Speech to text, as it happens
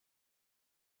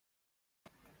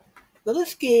Now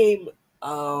this game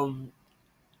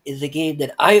is a game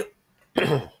that I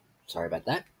sorry about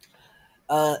that.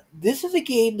 This is a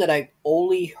game that I've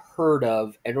only heard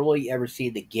of and only ever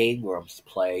seen the Game Grumps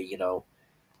play.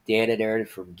 Dan and Aaron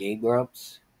from Game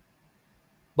Grumps.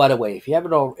 By the way, if you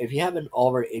haven't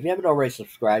already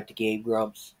subscribed to Game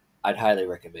Grumps, I'd highly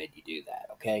recommend you do that.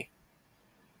 Okay,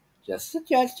 just a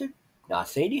suggestion. Not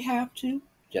saying you have to.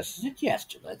 Just a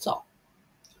suggestion. That's all.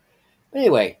 But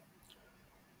anyway,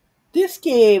 this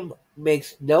game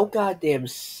makes no goddamn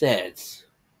sense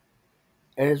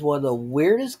and is one of the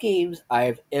weirdest games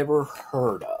I've ever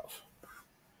heard of.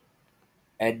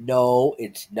 And no,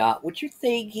 it's not what you're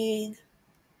thinking.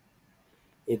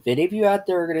 If any of you out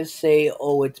there are going to say,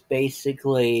 oh, it's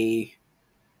basically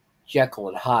Jekyll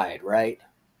and Hyde, right?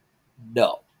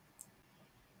 No.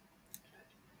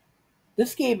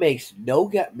 This game makes no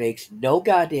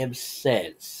goddamn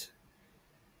sense.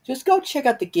 Just go check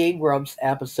out the Game Grumps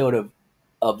episode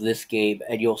of this game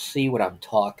and you'll see what I'm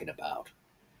talking about.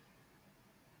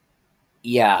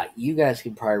 Yeah, you guys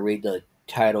can probably read the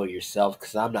title yourself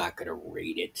because I'm not going to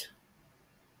read it.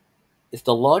 It's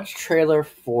the launch trailer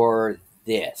for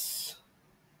this.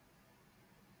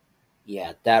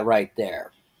 Yeah, that right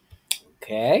there.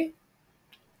 Okay.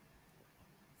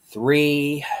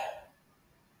 Three,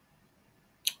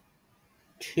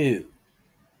 two,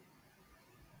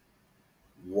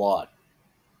 one.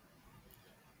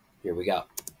 Here we go.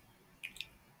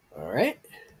 All right.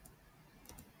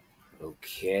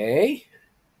 Okay.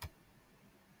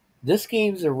 This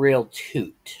game's a real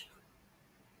toot.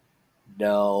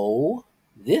 No,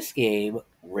 this game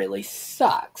really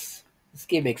sucks. This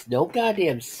game makes no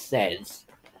goddamn sense.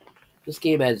 This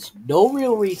game has no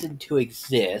real reason to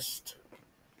exist.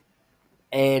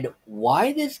 And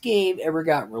why this game ever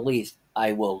got released,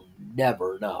 I will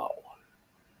never know.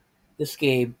 This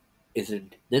game's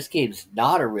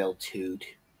not a real toot.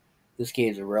 This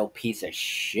game's a real piece of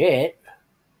shit.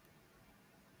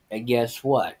 And guess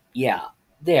what? Yeah,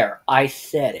 there, I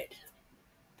said it.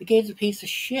 The game's a piece of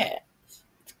shit.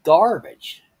 It's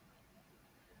garbage.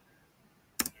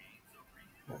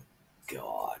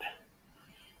 God.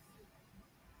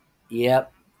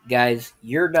 Yep, guys,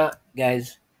 you're not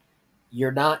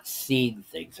seeing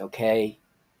things, okay?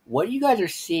 What you guys are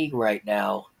seeing right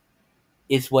now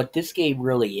is what this game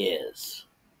really is.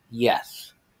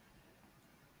 Yes.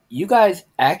 You guys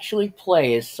actually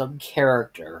play as some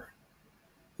character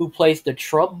who plays the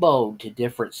trombone to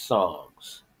different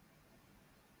songs.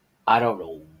 I don't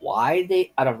know why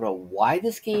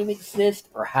this game exists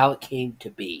or how it came to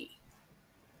be.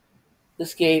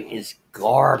 This game is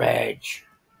garbage.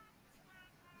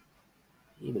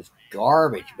 It is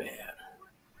garbage, man.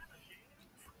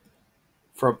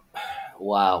 From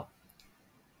wow.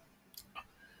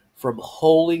 From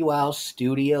Holy Wow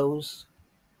Studios.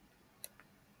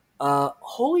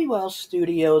 Holy Wow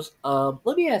Studios,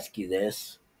 let me ask you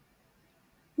this.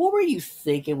 What were you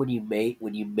thinking when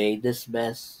you made this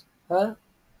mess? Huh?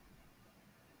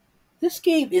 This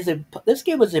game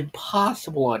was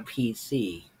impossible on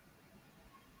PC.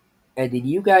 And then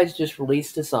you guys just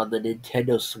released this on the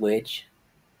Nintendo Switch.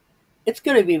 It's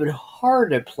gonna be even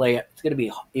harder to play. It's gonna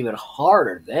be even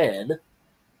harder then.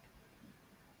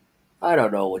 I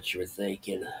don't know what you were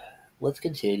thinking. Let's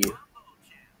continue.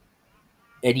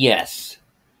 And yes,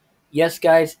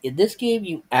 guys, in this game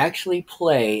you actually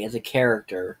play as a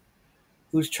character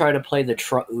who's trying to play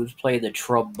who's playing the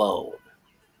trombone.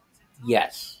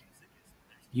 Yes,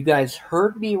 you guys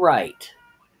heard me right.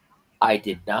 I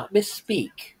did not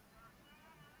misspeak.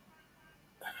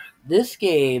 This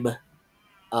game,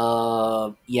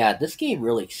 yeah, this game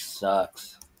really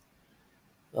sucks.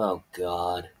 Oh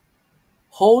God.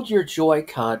 Hold your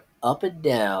Joy-Con up and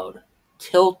down,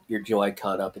 tilt your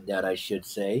Joy-Con up and down, I should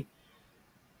say,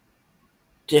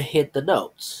 to hit the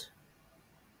notes.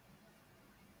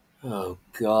 Oh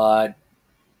God.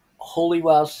 Holy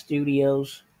Wow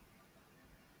Studios.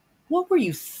 What were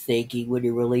you thinking when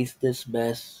you released this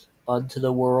mess onto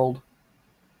the world?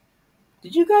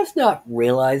 Did you guys not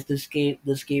realize this game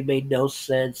made no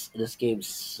sense and this game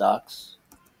sucks?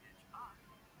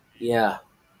 Yeah.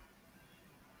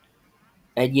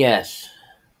 And yes,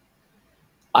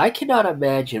 I cannot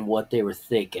imagine what they were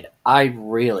thinking. I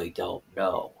really don't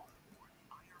know.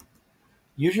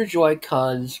 Use your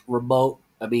Joy-Cons remote.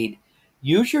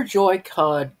 Use your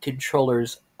Joy-Con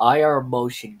controller's IR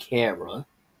motion camera.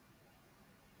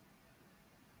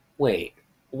 Wait,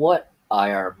 what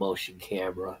IR motion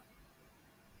camera?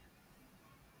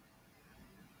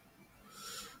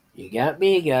 You got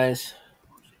me, guys.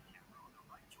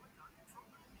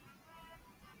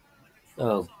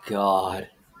 Oh God.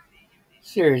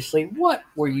 Seriously, what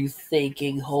were you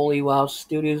thinking, Holy Wow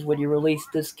Studios, when you released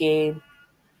this game?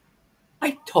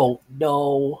 I don't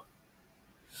know.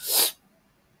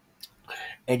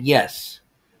 And yes,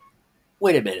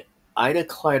 wait a minute. Ina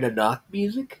Kleine Knock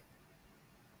music?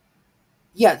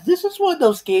 Yeah, this is one of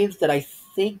those games that I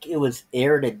think it was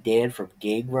Aaron and Dan from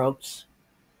Game Ropes.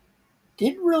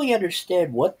 Didn't really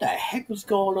understand what the heck was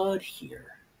going on here.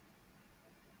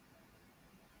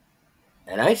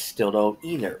 And I still don't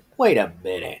either. Wait a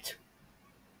minute.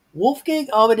 Wolfgang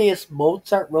Amadeus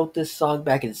Mozart wrote this song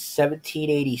back in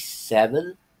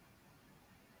 1787?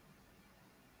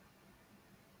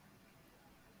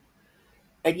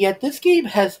 And yet this game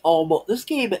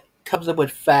comes up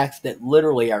with facts that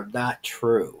literally are not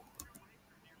true.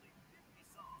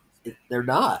 They're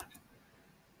not.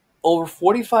 Over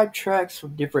 45 tracks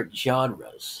from different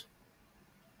genres.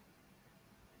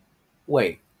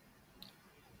 Wait,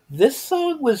 this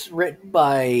song was written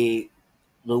by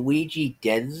Luigi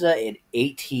Denza in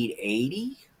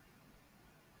 1880?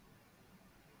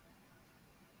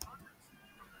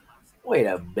 Wait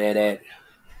a minute.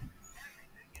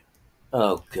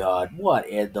 Oh god, what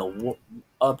in the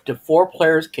up to 4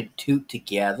 players can toot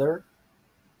together?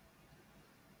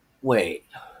 Wait,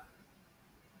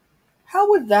 how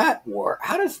would that work?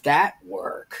 How does that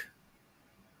work?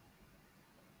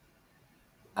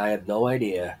 I have no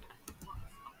idea.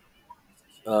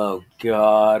 Oh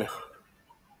god.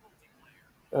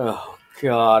 Oh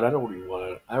god, I don't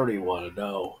even want to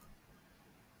know.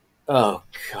 Oh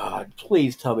god,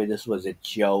 please tell me this was a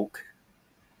joke.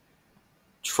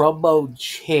 Trombone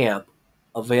Champ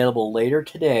available later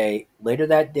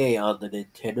that day on the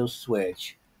Nintendo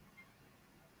Switch.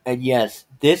 And yes,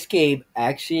 this game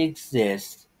actually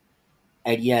exists.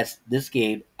 And yes, this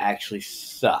game actually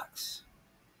sucks.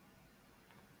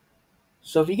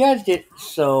 So if you guys did,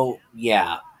 so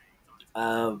yeah,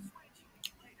 um,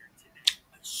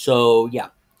 so yeah,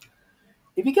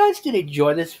 if you guys did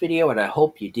enjoy this video, and I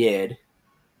hope you did,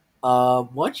 why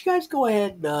don't you guys go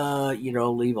ahead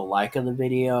and leave a like on the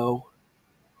video,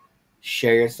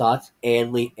 share your thoughts,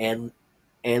 and leave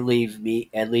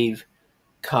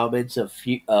comments of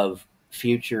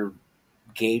future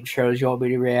game shows you want me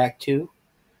to react to,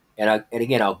 and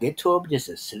again I'll get to them just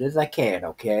as soon as I can.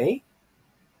 Okay.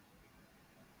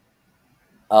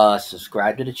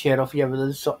 Subscribe to the channel if you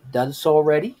haven't done so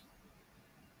already.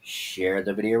 Share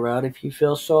the video around if you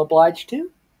feel so obliged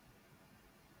to.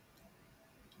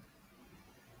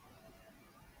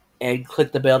 And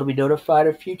click the bell to be notified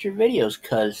of future videos.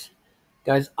 Because,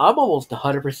 guys, I'm almost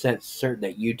 100% certain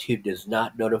that YouTube does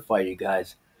not notify you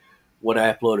guys when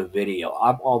I upload a video.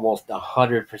 I'm almost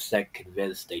 100%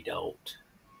 convinced they don't.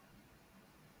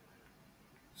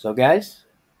 So, guys,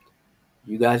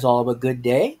 you guys all have a good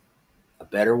day. A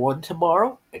better one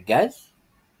tomorrow. And, guys,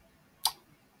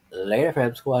 later,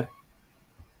 fam squad.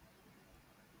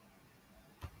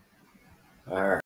 All right.